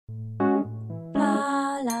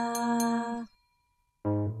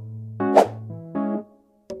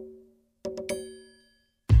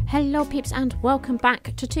Hello peeps and welcome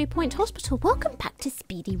back to 2 Point Hospital. Welcome back to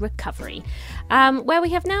Speedy Recovery, where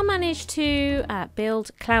we have now managed to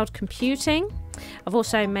build cloud computing. I've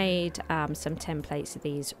also made some templates of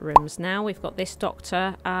these rooms now. We've got this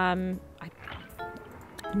doctor. I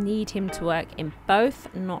need him to work in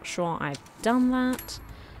both. Not sure I've done that.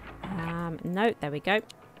 No, there we go.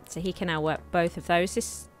 So he can now work both of those.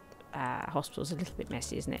 This hospital's a little bit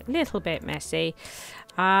messy, isn't it? A little bit messy.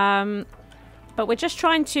 But we're just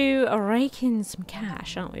trying to rake in some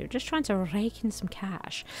cash, aren't we? We're just trying to rake in some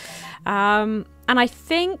cash. And I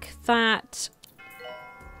think that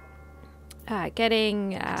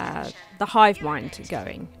getting the hive mind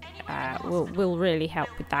going will really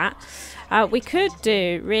help with that. We could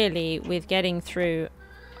do, really, with getting through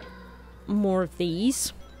more of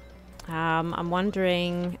these. I'm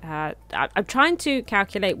wondering, I'm trying to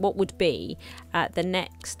calculate what would be the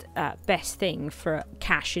next best thing for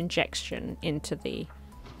cash injection into the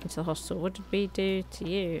hospital. What did we do to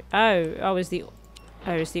you? Is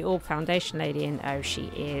the Orb Foundation lady in? Oh, she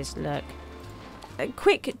is. Look, a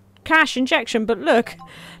quick cash injection, but look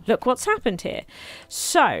what's happened here.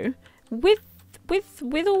 So with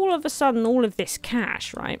all of a sudden all of this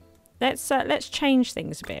cash, right? Let's change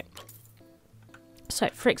things a bit. So,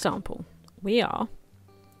 for example, we are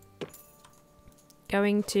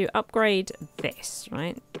going to upgrade this,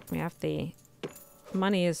 right? We have the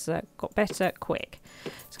money has got better quick.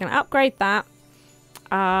 It's going to upgrade that.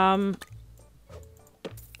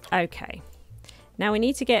 Okay. Now we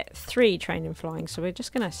need to get 3 trained in flying, so we're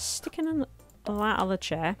just going to stick in that other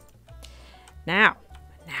chair. Now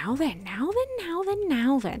then.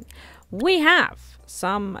 We have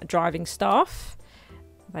some driving staff.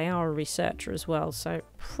 They are a researcher as well, so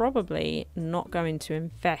probably not going to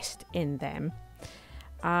invest in them.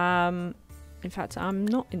 In fact, I'm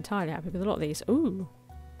not entirely happy with a lot of these. Ooh.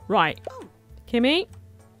 Right. Kimmy?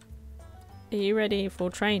 Are you ready for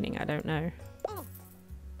training? I don't know.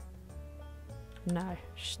 No,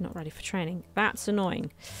 she's not ready for training. That's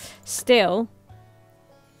annoying. Still,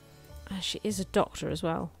 she is a doctor as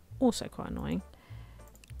well. Also quite annoying.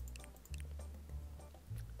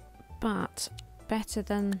 But better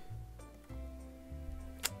than,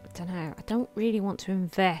 I don't know, I don't really want to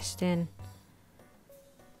invest in.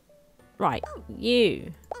 Right,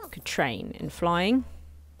 you could train in flying.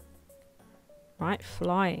 Right,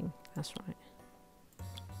 flying, that's right.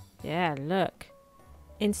 Yeah, look.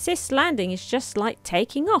 Insists landing is just like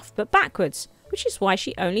taking off, but backwards, which is why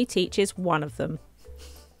she only teaches one of them.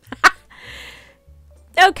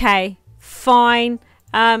 Okay, fine.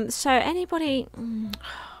 So anybody...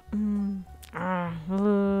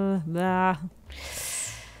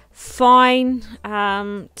 fine,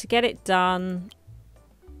 to get it done,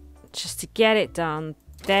 just to get it done.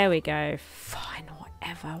 There we go. Fine,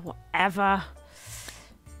 whatever.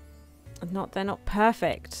 They're not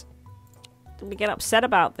perfect. We get upset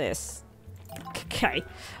about this. Okay,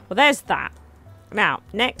 well there's that. Now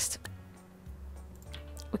next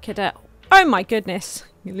we could oh my goodness,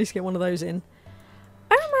 at least get one of those in.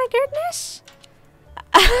 Oh my goodness.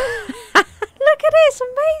 Look at it, it's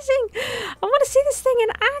amazing. I want to see this thing in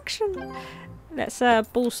action. Let's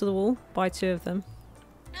balls to the wall, buy 2 of them.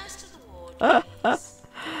 Nurse to the ward,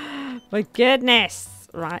 My goodness.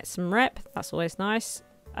 Right, some rep, that's always nice.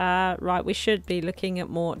 Right, we should be looking at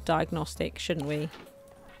more diagnostic, shouldn't we?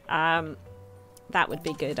 That would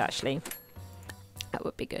be good, actually. That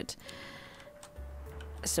would be good.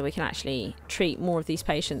 So we can actually treat more of these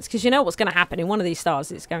patients. Because you know what's going to happen in one of these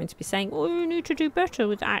stars. It's going to be saying, oh, you need to do better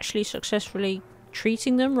with actually successfully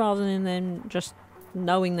treating them rather than them just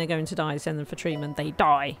knowing they're going to die. Send them for treatment. They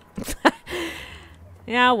die.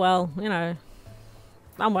 Yeah, well, you know,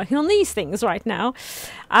 I'm working on these things right now.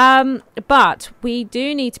 But we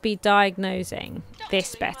do need to be diagnosing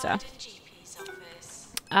this better.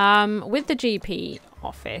 With the GP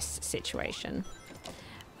office situation.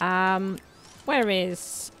 Where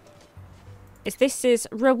is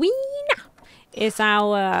Rowena is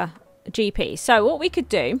our GP. So what we could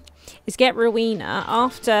do is get Rowena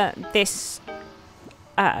after this.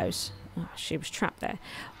 Oh, she was trapped there.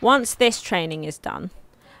 Once this training is done,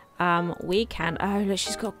 we can. Oh, look,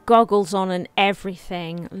 she's got goggles on and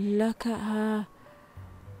everything. Look at her.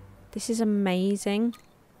 This is amazing.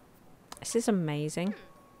 This is amazing.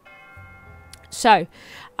 So,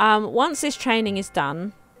 once this training is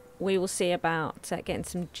done, we will see about getting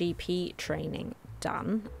some GP training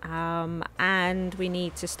done. And we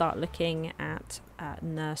need to start looking at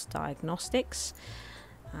nurse diagnostics.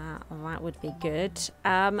 That would be good.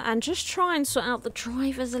 And just try and sort out the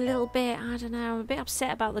drivers a little bit. I don't know. I'm a bit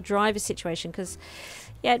upset about the driver situation because,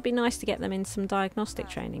 yeah, it'd be nice to get them in some diagnostic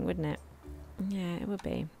training, wouldn't it? Yeah, it would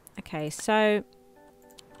be. Okay, so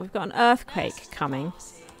we've got an earthquake coming,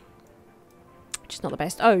 which is not the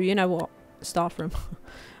best. Oh, you know what? Staff room.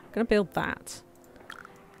 I'm going to build that.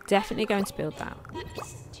 Definitely going to build that.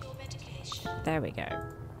 There we go.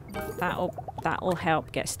 That'll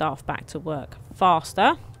help get staff back to work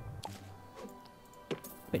faster,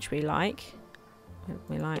 which we like.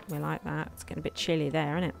 We like that. It's getting a bit chilly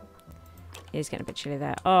there, isn't it? It is getting a bit chilly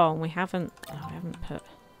there. Oh, and we haven't put.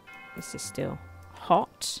 This is still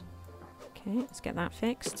hot. Okay, let's get that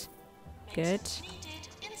fixed. Good.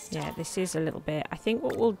 Yeah, this is a little bit. I think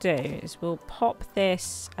what we'll do is we'll pop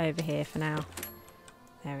this over here for now.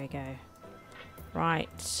 There we go.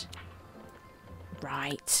 Right.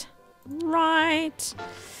 Right. Right.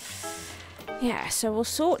 Yeah, so we'll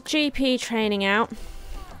sort GP training out.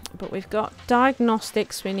 But we've got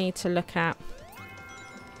diagnostics we need to look at.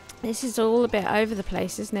 This is all a bit over the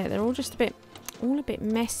place, isn't it? They're all just all a bit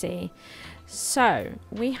messy. So,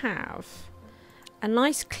 we have a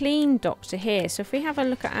nice clean doctor here. So if we have a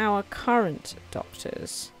look at our current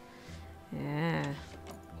doctors. Yeah.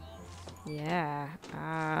 Yeah.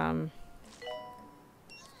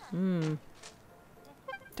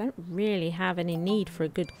 Don't really have any need for a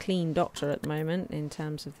good clean doctor at the moment in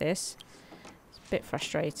terms of this. It's a bit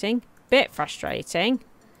frustrating. Bit frustrating.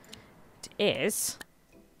 It is.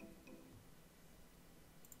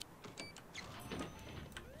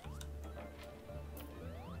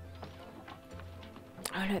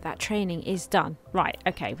 Oh look, that training is done. Right,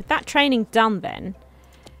 okay. With that training done then,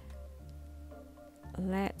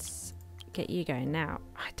 let's get you going now.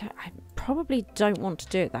 I probably don't want to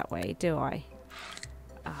do it that way, do I?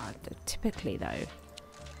 Typically though,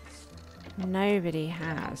 nobody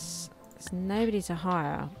has. There's nobody to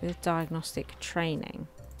hire with diagnostic training.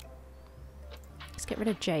 Let's get rid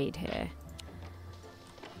of Jade here.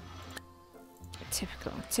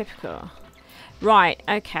 Typical, typical. Right,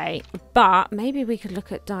 okay, but maybe we could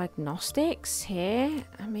look at diagnostics here.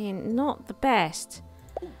 I mean, not the best,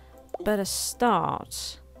 but a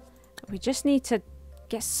start. We just need to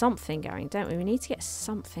get something going, don't we? We need to get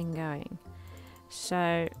something going.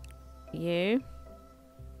 So, you.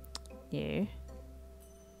 Okay,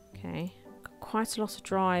 got quite a lot of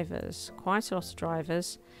drivers. Quite a lot of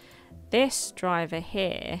drivers. This driver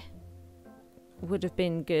here would have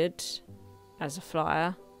been good as a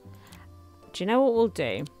flyer. Do you know what we'll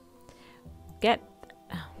do? Get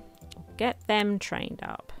them trained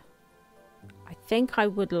up. I think I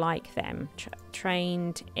would like them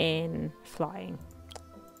trained in flying.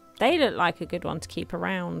 They look like a good one to keep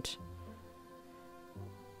around.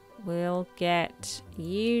 We'll get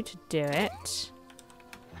you to do it.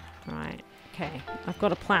 Right, okay. I've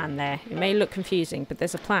got a plan there. It may look confusing, but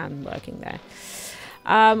there's a plan working there.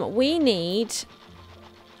 We need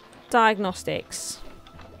diagnostics.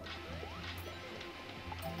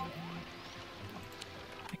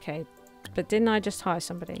 Okay, but didn't I just hire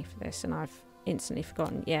somebody for this and I've instantly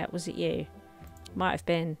forgotten? Yeah, was it you? Might have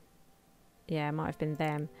been. Yeah, it might have been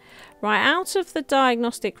them. Right, out of the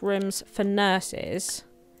diagnostic rooms for nurses,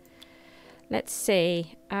 let's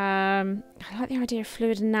see. I like the idea of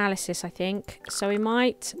fluid analysis, I think. So we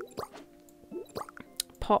might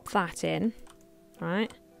pop that in.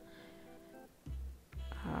 Right.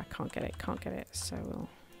 Oh, I can't get it. So we'll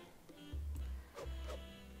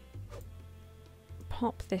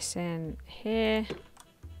pop this in here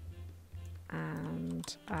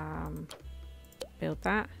and build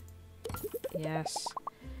that. Yes.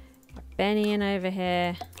 Benny in over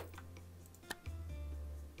here.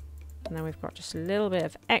 And then we've got just a little bit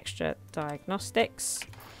of extra diagnostics.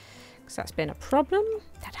 Because that's been a problem.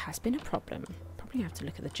 That has been a problem. Probably have to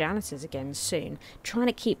look at the janitors again soon. Trying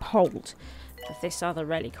to keep hold of this other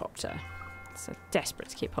helicopter. So desperate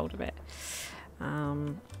to keep hold of it.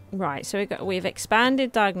 Right, so we've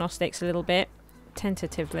expanded diagnostics a little bit,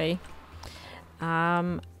 tentatively.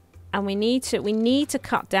 And we need to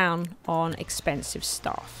cut down on expensive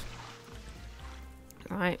stuff.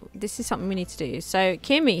 Right, this is something we need to do. So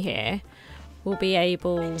Kimmy here will be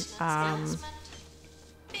able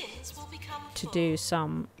to do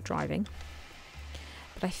some driving.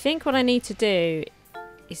 But I think what I need to do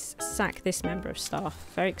is sack this member of staff.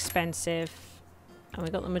 Very expensive. And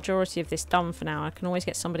we've got the majority of this done for now. I can always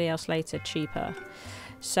get somebody else later cheaper.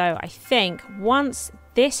 So I think once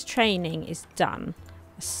this training is done,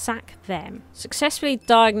 sack them. Successfully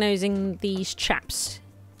diagnosing these chaps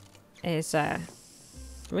is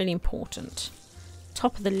really important.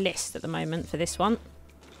 Top of the list at the moment for this one.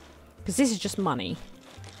 Because this is just money.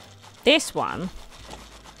 This one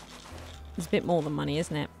is a bit more than money,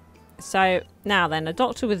 isn't it? So now then, a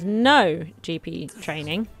doctor with no GP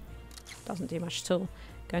training. Doesn't do much at all.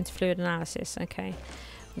 Going to fluid analysis. Okay.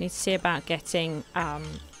 Need to see about getting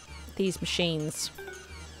these machines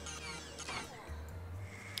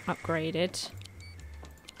upgraded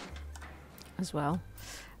as well.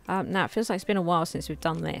 Now, it feels like it's been a while since we've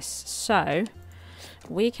done this. So,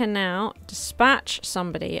 we can now dispatch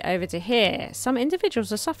somebody over to here. Some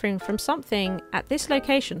individuals are suffering from something at this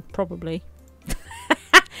location, probably.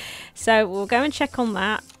 So, we'll go and check on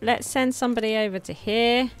that. Let's send somebody over to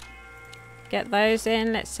here. Get those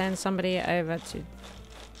in. Let's send somebody over to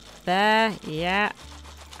there. Yeah.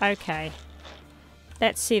 Okay.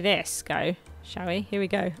 Let's see this go, shall we? Here we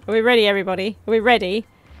go. Are we ready, everybody? Are we ready?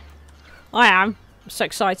 I am. I'm so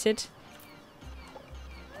excited.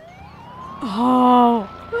 Oh.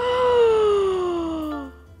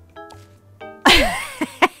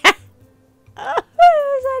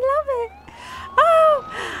 I love it. Oh,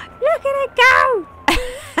 look at it go.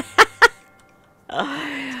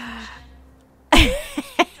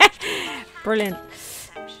 Brilliant.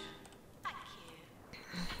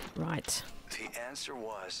 Right. The answer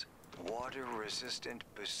was water-resistant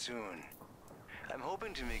bassoon. I'm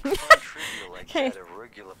hoping to make fun trivia like that a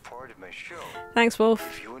regular part of my show. Thanks, Wolf.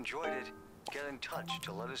 If you enjoyed it, get in touch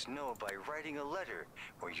to let us know by writing a letter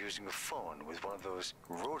or using a phone with one of those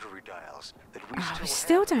rotary dials that we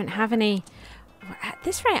still don't have any. At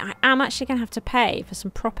this rate, I am actually going to have to pay for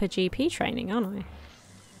some proper GP training, aren't I?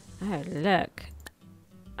 Oh, look.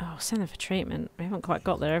 Oh, center for treatment. We haven't quite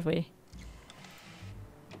got there, have we?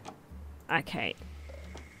 Okay.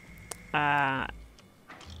 Do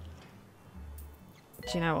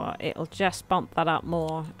you know what? It'll just bump that up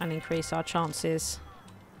more and increase our chances.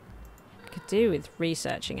 Could do with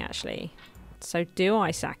researching, actually. So do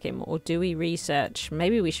I sack him or do we research?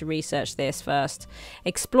 Maybe we should research this first.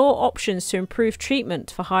 Explore options to improve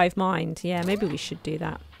treatment for hive mind. Yeah, maybe we should do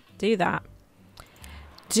that. Do that.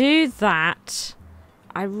 Do that.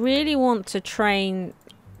 I really want to train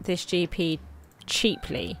this GP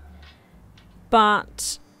cheaply.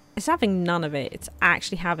 But it's having none of it. It's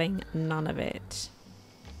actually having none of it.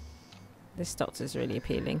 This doctor's really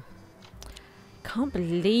appealing. Can't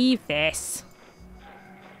believe this.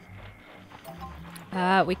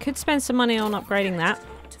 We could spend some money on upgrading that.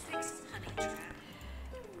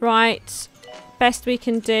 Right. Best we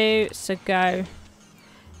can do. So go.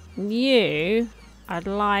 You, I'd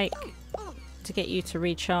like to get you to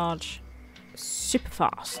recharge super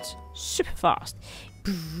fast. Super fast.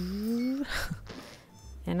 In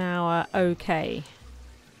our okay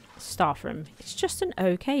staff room. It's just an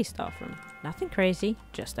okay staff room. Nothing crazy,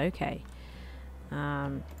 just okay.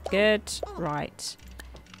 Good. Right.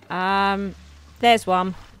 There's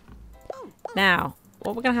one. Now,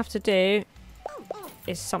 what we're going to have to do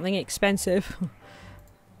is something expensive.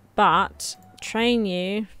 But train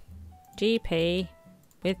you GP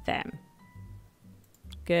with them.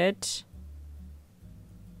 Good.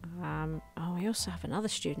 Oh, we also have another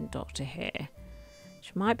student doctor here.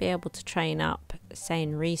 Which might be able to train up, say,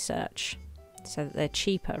 in research. So that they're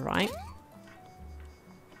cheaper, right?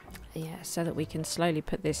 Yeah, so that we can slowly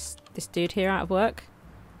put this dude here out of work.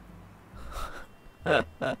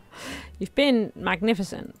 You've been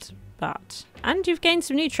magnificent, but... And you've gained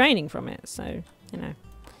some new training from it, so, you know.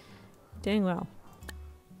 Doing well.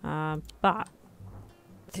 But...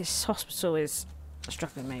 This hospital is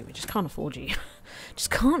struggling, mate. We just can't afford you.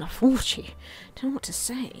 Just can't afford you. Don't know what to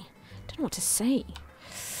say. Don't know what to say.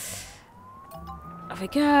 Off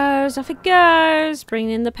it goes, off it goes.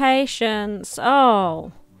 Bringing in the patients.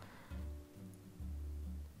 Oh.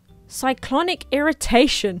 Cyclonic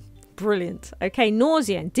irritation. Brilliant. Okay,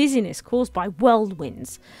 nausea and dizziness caused by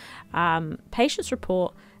whirlwinds. Patients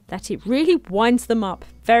report that it really winds them up.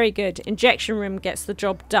 Very good. Injection room gets the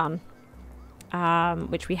job done.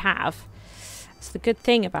 Which we have. It's the good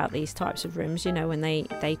thing about these types of rooms, you know, when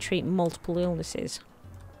they treat multiple illnesses.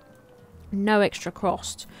 No extra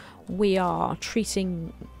cost. We are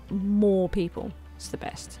treating more people. It's the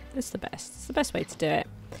best. It's the best. It's the best way to do it.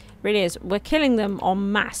 It really is. We're killing them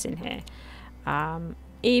en masse in here.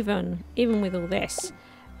 Even with all this.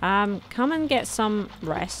 Come and get some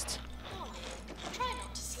rest.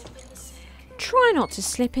 Try not to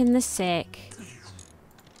slip in the sick.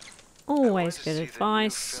 Always good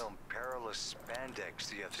advice.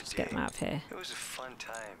 Let's get them out of here. It was a fun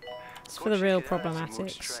time. It's for the real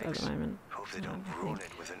problematics at the moment. Hope they don't ruin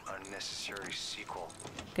it with an unnecessary sequel.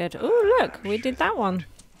 Good. Oh, look, we did that one.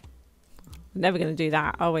 Never going to do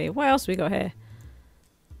that, are we? What else we got here?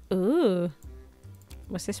 Ooh.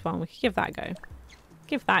 What's this one? We could give that a go.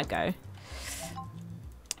 Give that a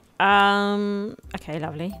go. Okay,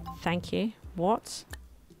 lovely. Thank you. What?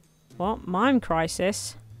 What? Mime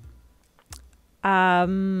crisis?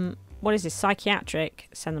 What is this? Psychiatric?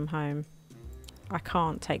 Send them home. I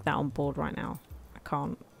can't take that on board right now. I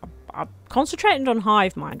can't. I'm concentrating on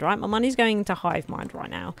hive mind, right? My money's going into hive mind right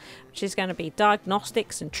now, which is going to be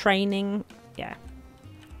diagnostics and training. Yeah.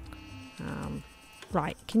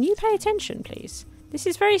 Right. Can you pay attention, please? This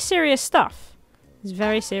is very serious stuff. It's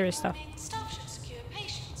very serious stuff.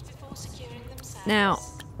 Now,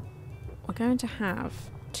 we're going to have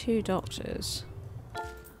 2 doctors.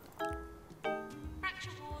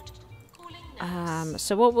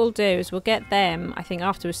 So what we'll do is we'll get them, I think,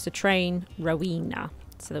 afterwards to train Rowena,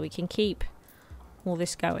 so that we can keep all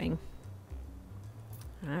this going.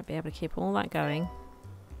 Alright, be able to keep all that going.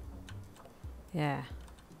 Yeah.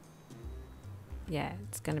 Yeah,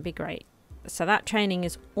 it's going to be great. So that training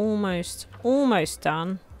is almost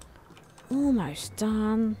done. Almost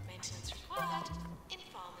done. Maintenance required in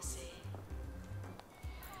pharmacy.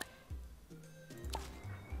 Do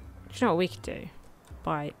you know what we could do?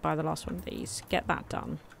 By the last one of these. Get that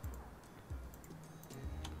done.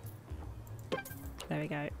 There we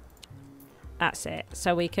go. That's it.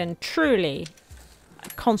 So we can truly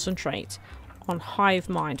concentrate on hive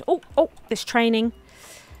mind. Oh, this training.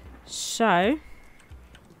 So.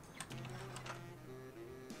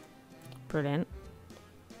 Brilliant.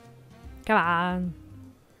 Come on.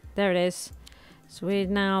 There it is. So we'd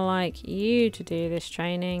now like you to do this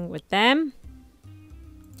training with them.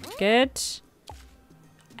 Good.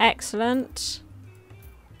 Excellent.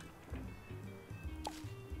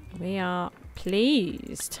 We are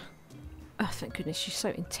pleased. Oh, thank goodness, she's so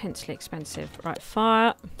intensely expensive. Right,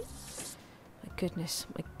 fire. My goodness,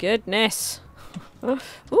 my goodness.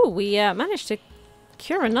 Ooh, we managed to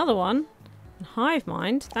cure another one. Hive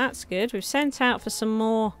mind, that's good. We've sent out for some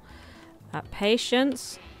more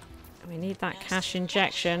patients. We need that cash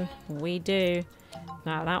injection. We do.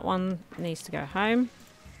 Now that one needs to go home.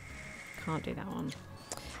 Can't do that one.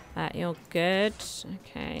 You're good.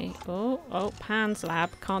 Okay. Oh, Pan's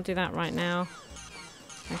lab. Can't do that right now.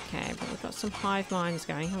 Okay, but we've got some hive minds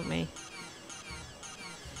going, haven't we?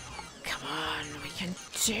 Come on, we can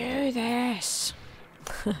do this.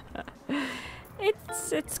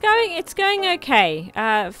 It's going okay.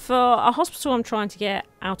 For a hospital I'm trying to get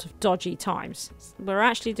out of dodgy times, we're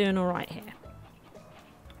actually doing all right here.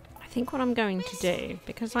 I think what I'm going to do,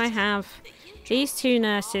 because I have these 2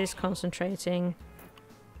 nurses concentrating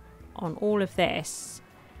on all of this,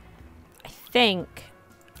 I think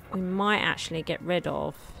we might actually get rid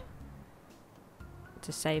of,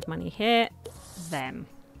 to save money here, them.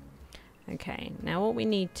 Okay, now what we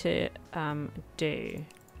need to do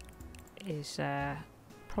is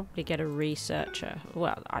probably get a researcher.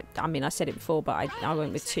 Well, I mean, I said it before, but I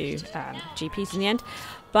went with 2 GPs in the end.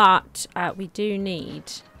 But we do need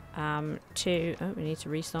to... Oh, we need to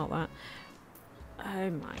restart that.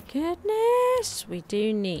 Oh my goodness. We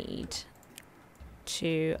do need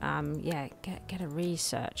to, yeah, get a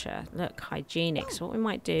researcher. Look, hygienic. So what we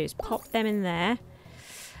might do is pop them in there.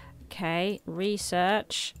 Okay,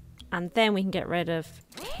 research. And then we can get rid of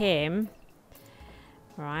him.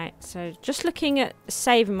 Right, so just looking at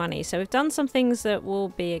saving money. So we've done some things that will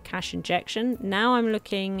be a cash injection. Now I'm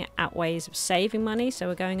looking at ways of saving money. So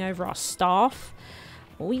we're going over our staff.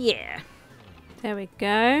 Oh yeah. There we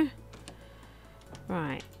go.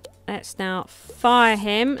 Right, let's now fire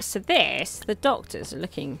him. So the doctors are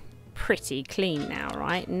looking pretty clean now,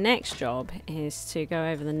 right? Next job is to go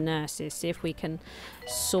over the nurses, see if we can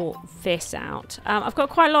sort this out. I've got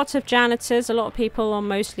quite a lot of janitors, a lot of people on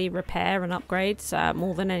mostly repair and upgrades,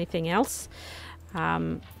 more than anything else,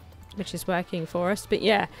 which is working for us. But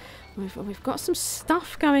yeah, we've got some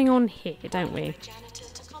stuff going on here, don't we?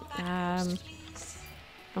 And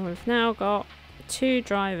we've now got 2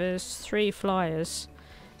 drivers, 3 flyers.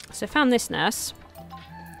 So I found this nurse,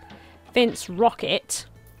 Vince Rocket.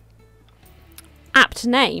 Apt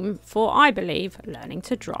name for, I believe, learning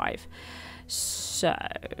to drive. So,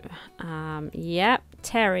 yep,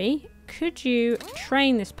 Terry, could you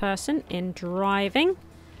train this person in driving?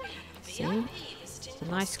 See, a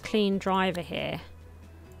nice clean driver here.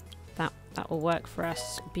 That will work for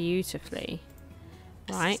us beautifully.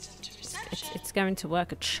 Right, it's going to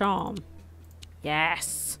work a charm.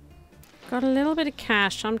 Yes. Got a little bit of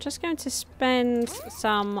cash. I'm just going to spend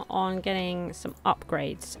some on getting some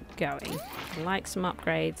upgrades going. I like some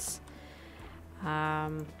upgrades.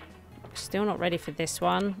 Still not ready for this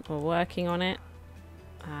one. We're working on it.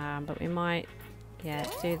 But we might, yeah,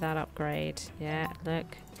 do that upgrade. Yeah, look,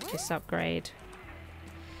 this upgrade.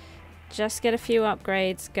 Just get a few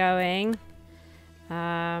upgrades going.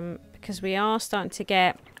 Because we are starting to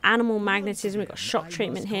get animal magnetism. We've got shock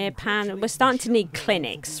treatment here. We're starting to need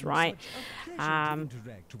clinics, right?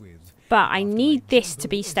 But I need this to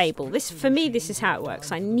be stable. This, for me, this is how it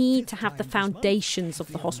works. I need to have the foundations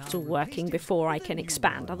of the hospital working before I can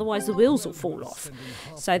expand. Otherwise, the wheels will fall off.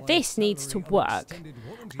 So this needs to work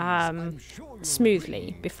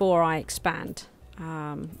smoothly before I expand.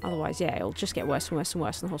 Otherwise, yeah, it'll just get worse and worse and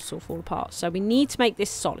worse, and the hospital will fall apart. So we need to make this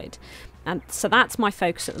solid. And so that's my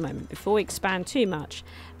focus at the moment. Before we expand too much,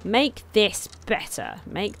 make this better.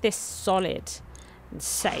 Make this solid and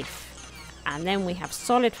safe. And then we have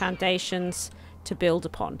solid foundations to build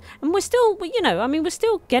upon. And we're still, you know, I mean, we're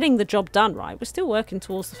still getting the job done, right? We're still working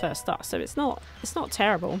towards the first star, so it's not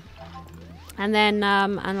terrible. And then,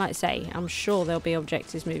 and like I say, I'm sure there'll be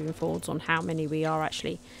objectives moving forwards on how many we are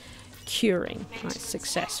actually curing, like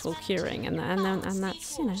successful curing, and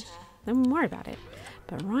that's, you know, then we'll worry about it.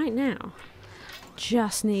 But right now,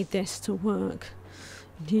 just need this to work.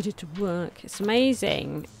 Need it to work. It's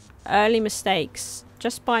amazing. Early mistakes.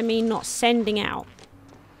 Just by me not sending out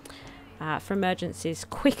for emergencies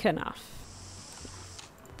quick enough,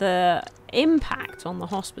 the impact on the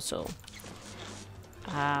hospital,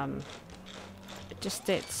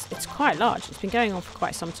 it's quite large. It's been going on for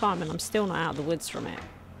quite some time, and I'm still not out of the woods from it.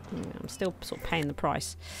 I'm still sort of paying the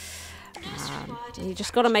price. You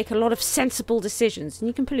just got to make a lot of sensible decisions, and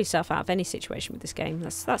you can pull yourself out of any situation with this game.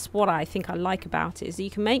 That's what I think I like about it, is that you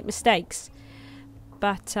can make mistakes,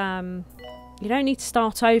 but you don't need to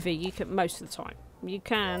start over. You can, most of the time. You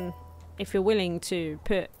can, if you're willing to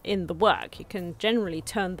put in the work, you can generally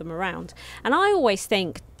turn them around. And I always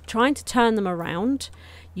think trying to turn them around,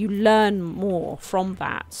 you learn more from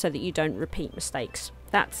that so that you don't repeat mistakes.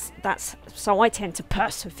 That's so I tend to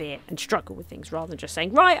persevere and struggle with things rather than just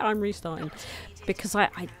saying, right, I'm restarting, because I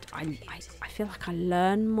feel like I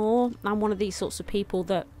learn more. I'm one of these sorts of people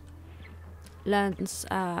that learns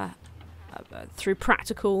through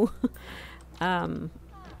practical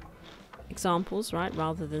examples, right,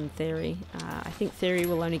 rather than theory. I think theory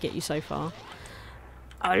will only get you so far.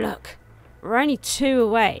 Oh, look, we're only 2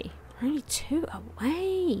 away. We're only 2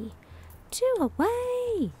 away. 2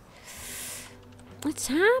 away. It's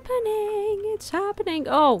happening. It's happening.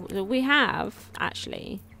 Oh, we have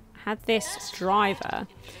actually had this driver,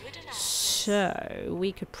 so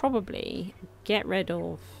we could probably get rid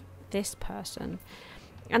of this person.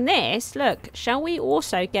 And this, look, shall we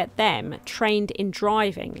also get them trained in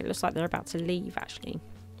driving? It looks like they're about to leave, actually.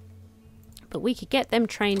 But we could get them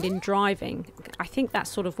trained in driving. I think that's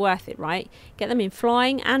sort of worth it, right? Get them in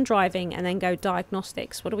flying and driving, and then go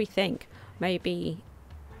diagnostics. What do we think? Maybe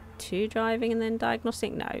 2 driving and then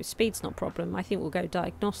diagnostic? No, speed's not a problem. I think we'll go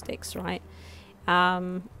diagnostics, right?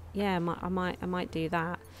 Yeah, I might do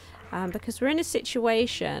that. Because we're in a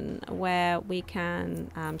situation where we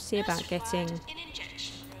can see about getting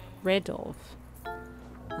rid of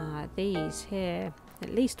these here.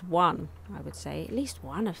 At least one, I would say. At least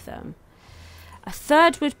one of them. A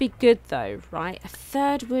third would be good, though, right? A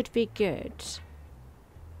third would be good.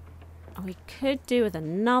 We could do with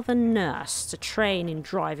another nurse to train in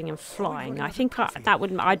driving and flying. I think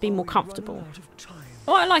I'd be more comfortable.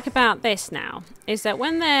 What I like about this now is that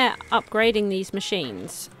when they're upgrading these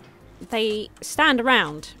machines, they stand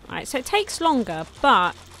around, right? So it takes longer,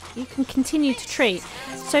 but you can continue to treat.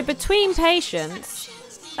 So between patients,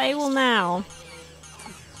 they will now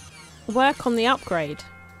work on the upgrade.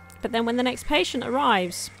 But then when the next patient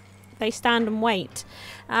arrives, they stand and wait.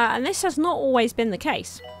 And this has not always been the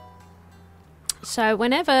case. So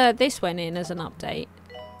whenever this went in as an update,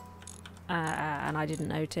 and I didn't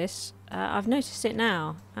notice, I've noticed it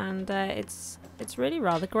now, and it's really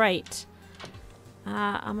rather great.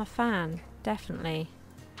 I'm a fan, definitely.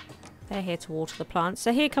 They're here to water the plants.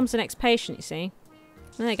 So here comes the next patient, you see.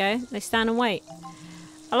 There they go. They stand and wait.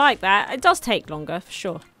 I like that. It does take longer, for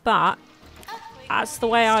sure, but that's the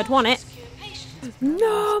way I'd want it.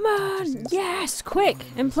 Norman! Yes, quick,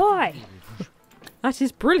 employ. That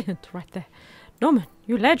is brilliant right there. Norman,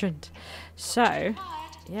 you legend. So,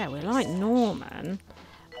 yeah, we like Norman.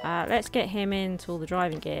 Let's get him into all the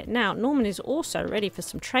driving gear. Now, Norman is also ready for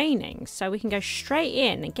some training, so we can go straight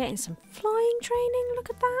in and get in some flying training. Look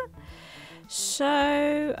at that.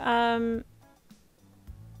 So,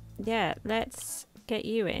 yeah, let's get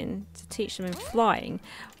you in to teach them in flying,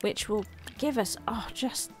 which will give us, oh,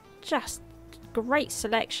 just great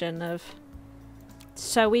selection of,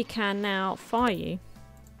 so we can now fire you.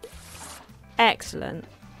 Excellent.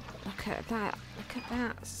 Look at that. Look at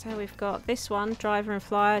that. So we've got this one, driver and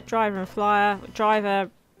flyer,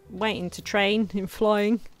 driver waiting to train in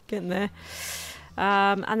flying, getting there.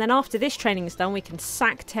 And then after this training is done, we can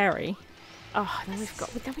sack Terry. Oh, then we've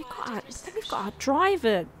got our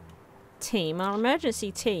driver team, our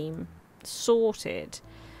emergency team sorted.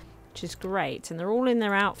 which is great. And they're all in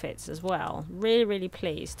their outfits as well. Really, really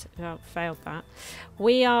pleased. Oh, failed that.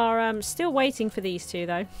 We are still waiting for these two,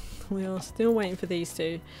 though. We are still waiting for these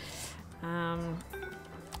two.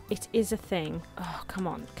 It is a thing. Oh, come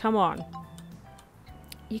on. Come on.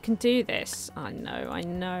 You can do this. I know, I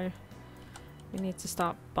know. We need to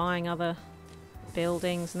start buying other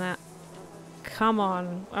buildings and that. Come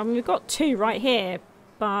on. I mean, we've got two right here,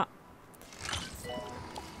 but...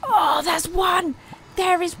 Oh, there's one!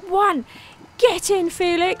 There is one! Get in,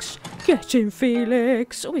 Felix! Get in,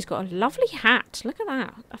 Felix! Oh, he's got a lovely hat. Look at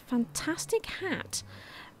that. A fantastic hat.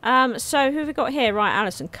 So, who have we got here? Right,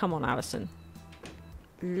 Alison. Come on, Alison.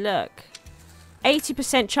 Look.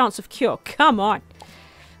 80% chance of cure. Come on.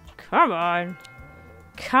 Come on.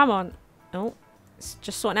 Come on. Oh, it's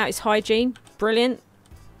just sorting out his hygiene. Brilliant.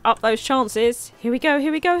 Up those chances. Here we go,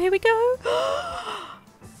 here we go, here we go.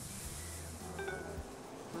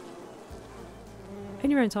 In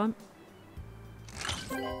your own time.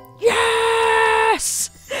 Yes!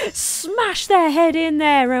 Smash their head in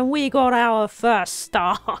there and we got our first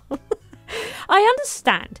star. I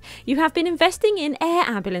understand you have been investing in air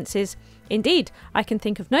ambulances. Indeed, I can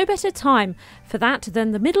think of no better time for that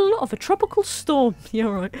than the middle of a tropical storm.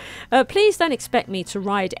 You're right. Please don't expect me to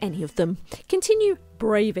ride any of them. Continue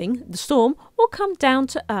braving the storm or come down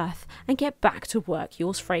to earth and get back to work.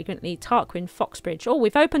 Yours fragrantly, Tarquin Foxbridge. Oh,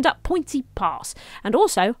 we've opened up Pointy Pass. And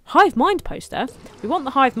also, Hive Mind poster. We want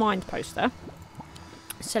the Hive Mind poster.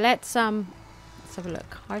 So let's have a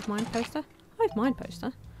look. Hive Mind poster? Hive Mind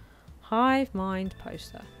poster? Hive Mind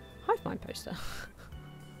poster. Hive Mind poster.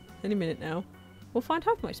 Any minute now. We'll find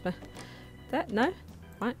Hive Poster. That no?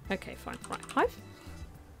 Right, okay, fine. Right, Hive.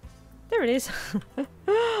 There it is.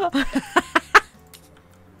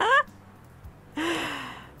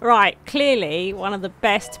 Right, clearly one of the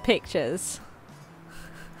best pictures.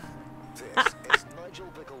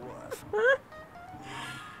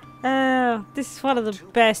 Oh, this is one of the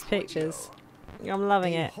best pictures. I'm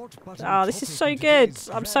loving it. Oh, this is so good.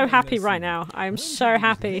 I'm so happy right now. I'm so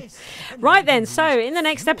happy. Right then, so in the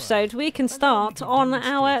next episode, we can start on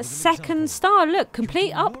our second star. Look,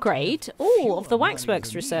 complete upgrade. Oh, of the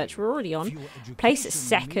Waxworks research. We're already on. Place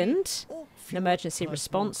second in emergency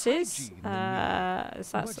responses. Is that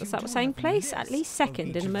what we're saying? Place at least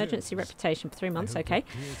second in emergency reputation for 3 months. Okay.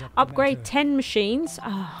 Upgrade 10 machines.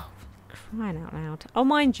 Oh, crying out loud. Oh,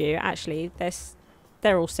 mind you, actually,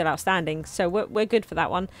 they're all still outstanding, so we're good for that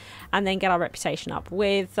one. And then get our reputation up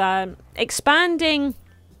with expanding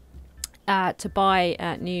to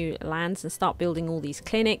buy new lands and start building all these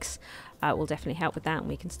clinics. Will definitely help with that, and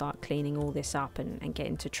we can start cleaning all this up and get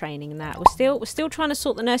into training and that. We're still trying to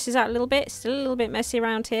sort the nurses out a little bit. Still a little bit messy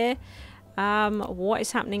around here. What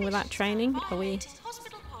is happening with that training? Are we?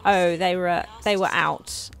 Oh, they were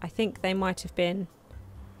out. I think they might have been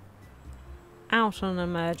out on an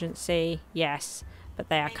emergency. Yes. But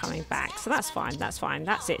they are coming back, so that's fine. That's fine.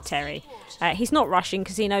 That's it, Terry. He's not rushing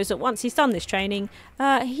because he knows that once he's done this training,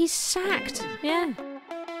 he's sacked. Yeah.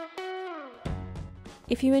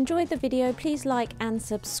 If you enjoyed the video, please like and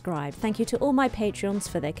subscribe. Thank you to all my Patreons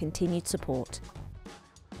for their continued support.